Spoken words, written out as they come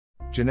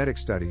Genetic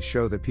studies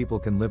show that people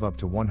can live up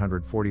to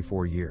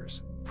 144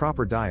 years.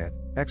 Proper diet,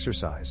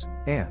 exercise,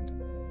 and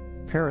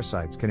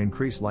parasites can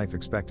increase life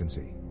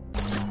expectancy.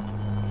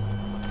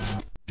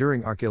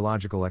 During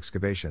archaeological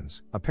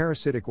excavations, a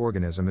parasitic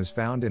organism is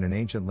found in an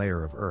ancient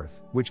layer of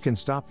earth, which can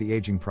stop the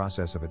aging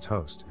process of its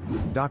host.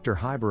 Dr.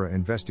 Hibara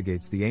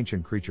investigates the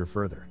ancient creature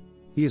further.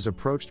 He is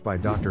approached by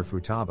Dr.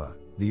 Futaba,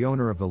 the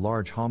owner of the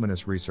large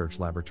Hominis research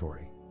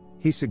laboratory.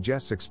 He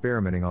suggests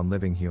experimenting on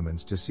living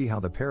humans to see how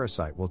the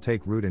parasite will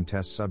take root in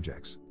test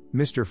subjects.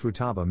 Mr.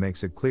 Futaba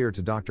makes it clear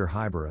to Dr.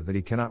 Hibara that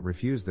he cannot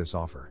refuse this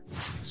offer.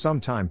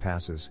 Some time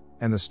passes,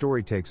 and the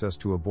story takes us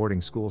to a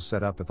boarding school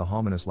set up at the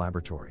Hominis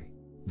laboratory.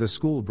 The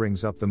school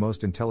brings up the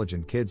most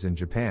intelligent kids in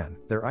Japan.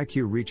 Their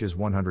IQ reaches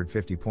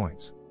 150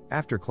 points.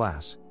 After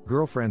class,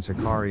 girlfriends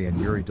Hikari and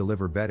Yuri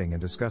deliver bedding and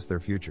discuss their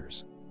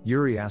futures.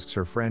 Yuri asks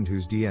her friend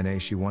whose DNA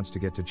she wants to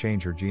get to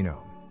change her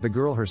genome. The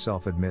girl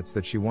herself admits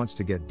that she wants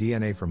to get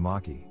DNA from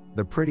Maki,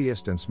 the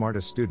prettiest and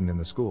smartest student in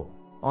the school.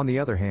 On the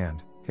other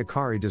hand,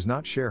 Hikari does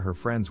not share her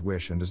friend's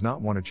wish and does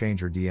not want to change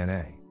her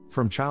DNA.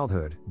 From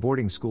childhood,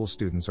 boarding school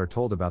students are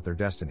told about their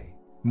destiny.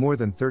 More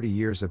than 30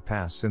 years have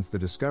passed since the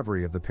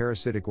discovery of the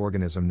parasitic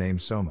organism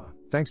named Soma.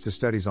 Thanks to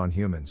studies on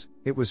humans,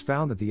 it was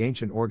found that the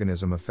ancient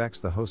organism affects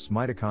the host's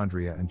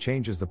mitochondria and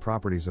changes the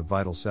properties of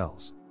vital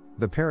cells.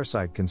 The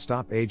parasite can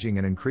stop aging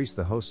and increase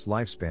the host's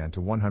lifespan to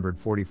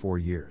 144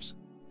 years.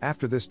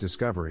 After this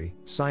discovery,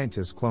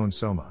 scientists cloned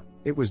Soma.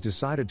 It was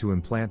decided to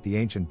implant the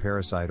ancient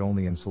parasite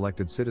only in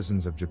selected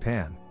citizens of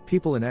Japan,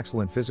 people in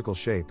excellent physical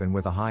shape and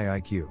with a high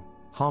IQ.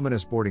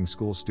 Hominis boarding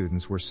school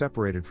students were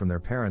separated from their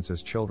parents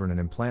as children and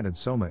implanted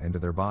Soma into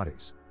their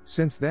bodies.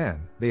 Since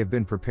then, they have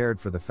been prepared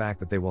for the fact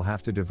that they will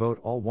have to devote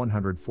all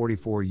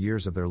 144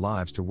 years of their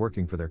lives to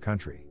working for their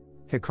country.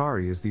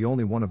 Hikari is the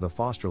only one of the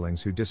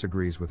fosterlings who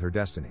disagrees with her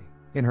destiny.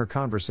 In her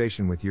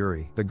conversation with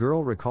Yuri, the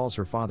girl recalls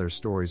her father's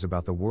stories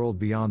about the world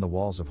beyond the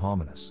walls of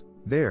Hominis.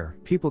 There,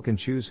 people can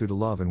choose who to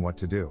love and what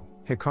to do.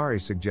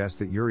 Hikari suggests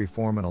that Yuri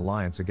form an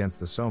alliance against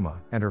the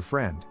Soma, and her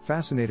friend,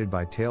 fascinated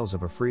by tales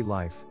of a free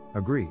life,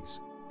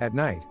 agrees. At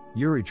night,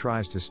 Yuri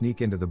tries to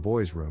sneak into the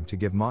boys' room to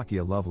give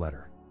Maki a love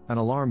letter. An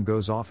alarm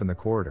goes off in the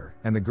corridor,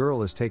 and the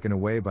girl is taken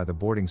away by the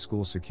boarding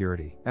school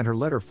security, and her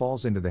letter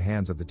falls into the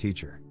hands of the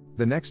teacher.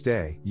 The next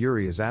day,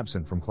 Yuri is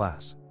absent from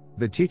class.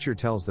 The teacher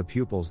tells the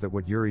pupils that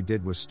what Yuri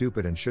did was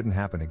stupid and shouldn't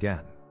happen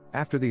again.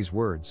 After these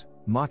words,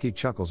 Maki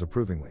chuckles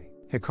approvingly.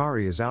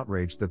 Hikari is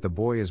outraged that the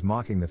boy is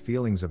mocking the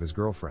feelings of his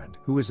girlfriend,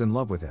 who is in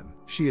love with him.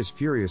 She is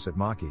furious at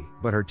Maki,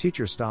 but her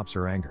teacher stops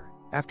her anger.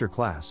 After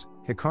class,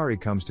 Hikari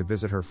comes to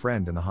visit her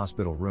friend in the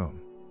hospital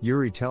room.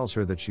 Yuri tells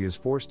her that she is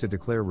forced to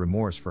declare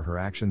remorse for her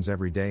actions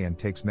every day and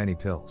takes many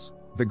pills.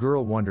 The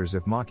girl wonders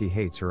if Maki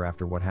hates her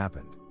after what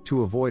happened.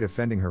 To avoid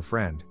offending her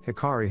friend,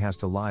 Hikari has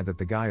to lie that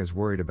the guy is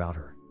worried about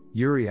her.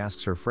 Yuri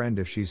asks her friend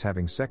if she's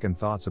having second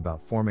thoughts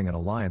about forming an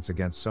alliance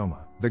against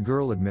Soma. The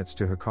girl admits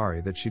to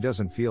Hikari that she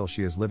doesn't feel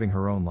she is living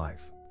her own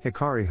life.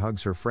 Hikari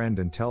hugs her friend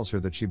and tells her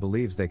that she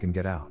believes they can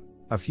get out.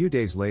 A few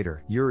days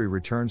later, Yuri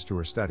returns to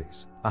her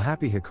studies. A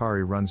happy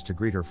Hikari runs to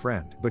greet her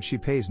friend, but she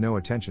pays no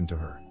attention to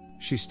her.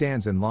 She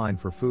stands in line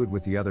for food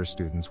with the other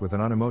students with an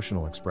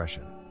unemotional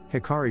expression.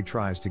 Hikari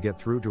tries to get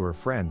through to her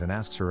friend and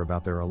asks her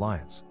about their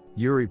alliance.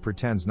 Yuri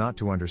pretends not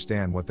to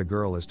understand what the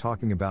girl is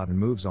talking about and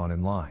moves on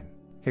in line.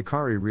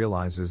 Hikari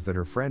realizes that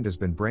her friend has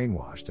been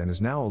brainwashed and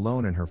is now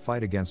alone in her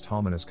fight against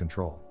Hominis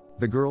control.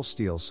 The girl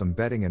steals some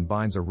bedding and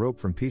binds a rope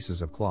from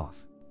pieces of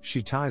cloth.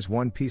 She ties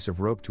one piece of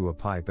rope to a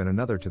pipe and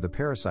another to the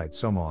parasite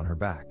Soma on her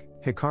back.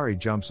 Hikari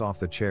jumps off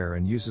the chair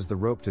and uses the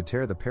rope to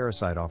tear the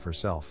parasite off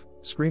herself,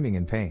 screaming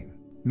in pain.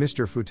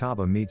 Mr.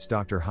 Futaba meets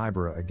Dr.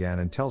 Hibara again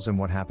and tells him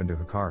what happened to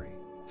Hikari.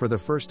 For the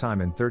first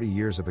time in 30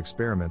 years of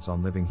experiments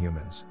on living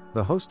humans,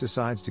 the host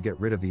decides to get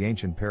rid of the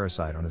ancient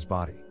parasite on his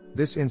body.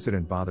 This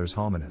incident bothers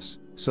Hominis,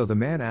 so the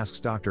man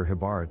asks Dr.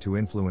 Hibara to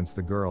influence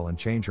the girl and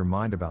change her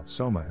mind about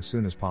Soma as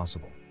soon as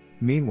possible.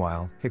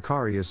 Meanwhile,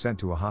 Hikari is sent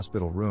to a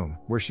hospital room,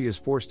 where she is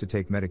forced to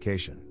take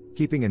medication.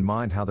 Keeping in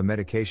mind how the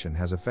medication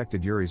has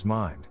affected Yuri's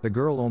mind, the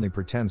girl only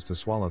pretends to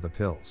swallow the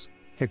pills.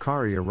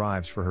 Hikari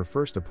arrives for her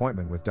first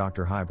appointment with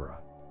Dr. Hibara.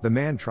 The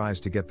man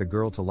tries to get the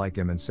girl to like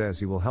him and says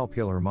he will help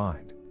heal her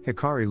mind.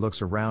 Hikari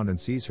looks around and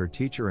sees her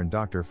teacher and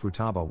Dr.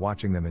 Futaba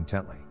watching them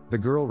intently. The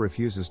girl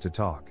refuses to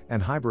talk,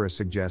 and Hibara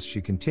suggests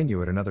she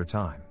continue at another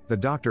time. The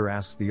doctor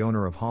asks the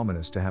owner of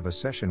Hominis to have a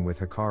session with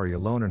Hikari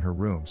alone in her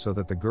room so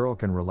that the girl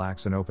can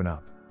relax and open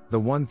up. The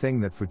one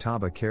thing that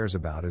Futaba cares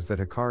about is that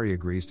Hikari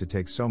agrees to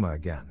take Soma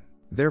again.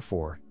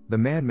 Therefore, the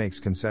man makes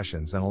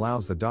concessions and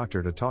allows the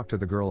doctor to talk to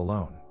the girl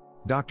alone.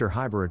 Dr.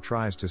 Hibara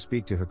tries to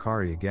speak to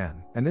Hikari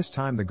again, and this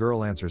time the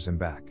girl answers him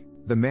back.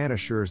 The man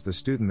assures the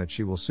student that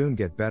she will soon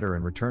get better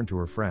and return to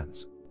her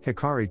friends.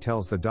 Hikari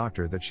tells the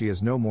doctor that she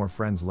has no more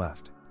friends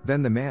left.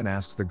 Then the man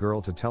asks the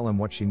girl to tell him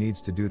what she needs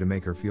to do to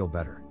make her feel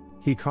better.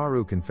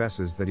 Hikaru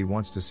confesses that he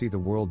wants to see the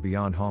world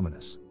beyond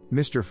Hominis.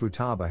 Mr.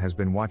 Futaba has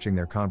been watching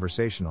their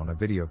conversation on a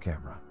video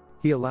camera.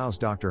 He allows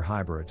Dr.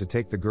 Hibara to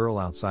take the girl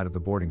outside of the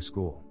boarding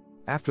school.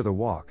 After the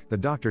walk, the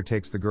doctor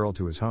takes the girl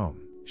to his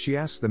home. She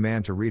asks the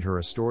man to read her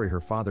a story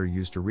her father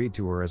used to read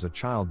to her as a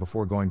child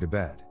before going to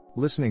bed.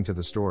 Listening to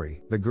the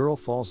story, the girl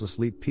falls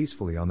asleep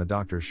peacefully on the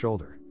doctor's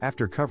shoulder.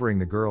 After covering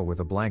the girl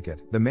with a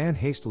blanket, the man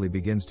hastily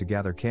begins to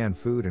gather canned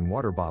food and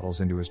water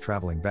bottles into his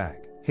traveling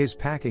bag. His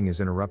packing is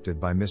interrupted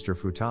by Mr.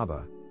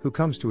 Futaba, who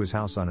comes to his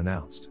house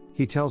unannounced.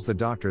 He tells the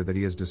doctor that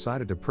he has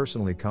decided to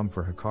personally come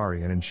for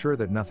Hikari and ensure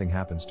that nothing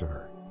happens to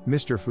her.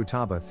 Mr.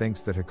 Futaba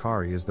thinks that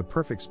Hikari is the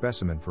perfect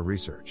specimen for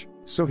research,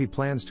 so he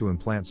plans to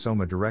implant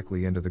Soma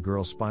directly into the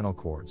girl's spinal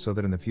cord so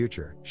that in the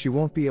future, she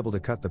won't be able to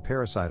cut the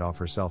parasite off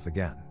herself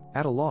again.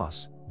 At a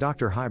loss,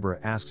 Dr. Hibara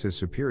asks his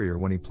superior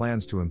when he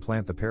plans to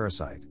implant the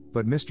parasite,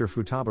 but Mr.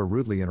 Futaba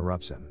rudely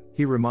interrupts him.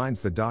 He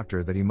reminds the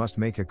doctor that he must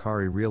make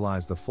Hikari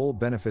realize the full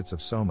benefits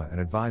of Soma and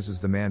advises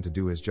the man to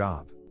do his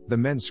job. The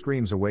men's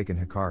screams awaken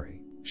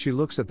Hikari. She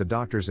looks at the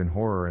doctors in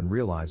horror and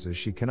realizes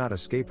she cannot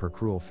escape her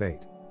cruel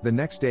fate. The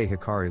next day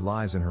Hikari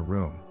lies in her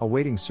room,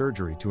 awaiting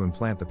surgery to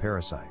implant the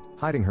parasite.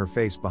 Hiding her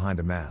face behind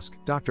a mask,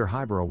 Dr.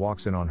 Hibara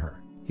walks in on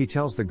her. He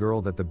tells the girl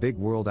that the big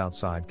world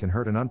outside can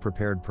hurt an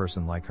unprepared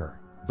person like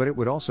her. But it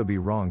would also be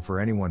wrong for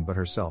anyone but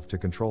herself to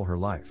control her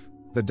life.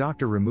 The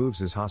doctor removes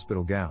his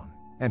hospital gown,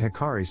 and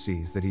Hikari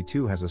sees that he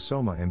too has a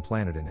Soma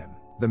implanted in him.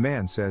 The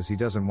man says he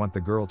doesn't want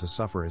the girl to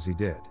suffer as he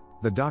did.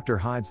 The doctor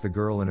hides the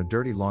girl in a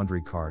dirty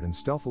laundry cart and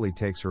stealthily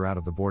takes her out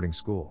of the boarding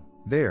school.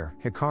 There,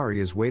 Hikari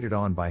is waited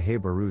on by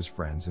Heibaru's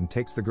friends and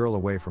takes the girl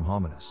away from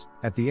Hominus.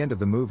 At the end of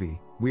the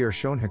movie, we are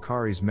shown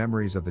Hikari's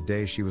memories of the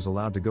day she was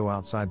allowed to go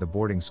outside the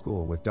boarding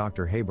school with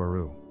Dr.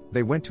 Heibaru.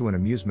 They went to an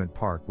amusement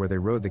park where they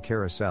rode the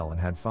carousel and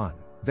had fun.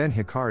 Then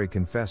Hikari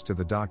confessed to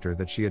the doctor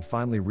that she had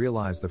finally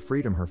realized the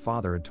freedom her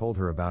father had told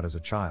her about as a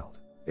child.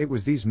 It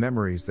was these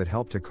memories that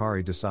helped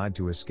Hikari decide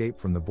to escape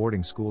from the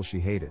boarding school she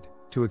hated,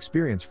 to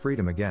experience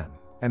freedom again.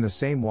 And the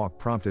same walk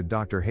prompted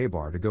Dr.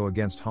 Heibar to go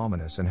against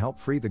Hominus and help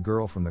free the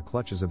girl from the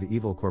clutches of the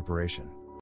evil corporation.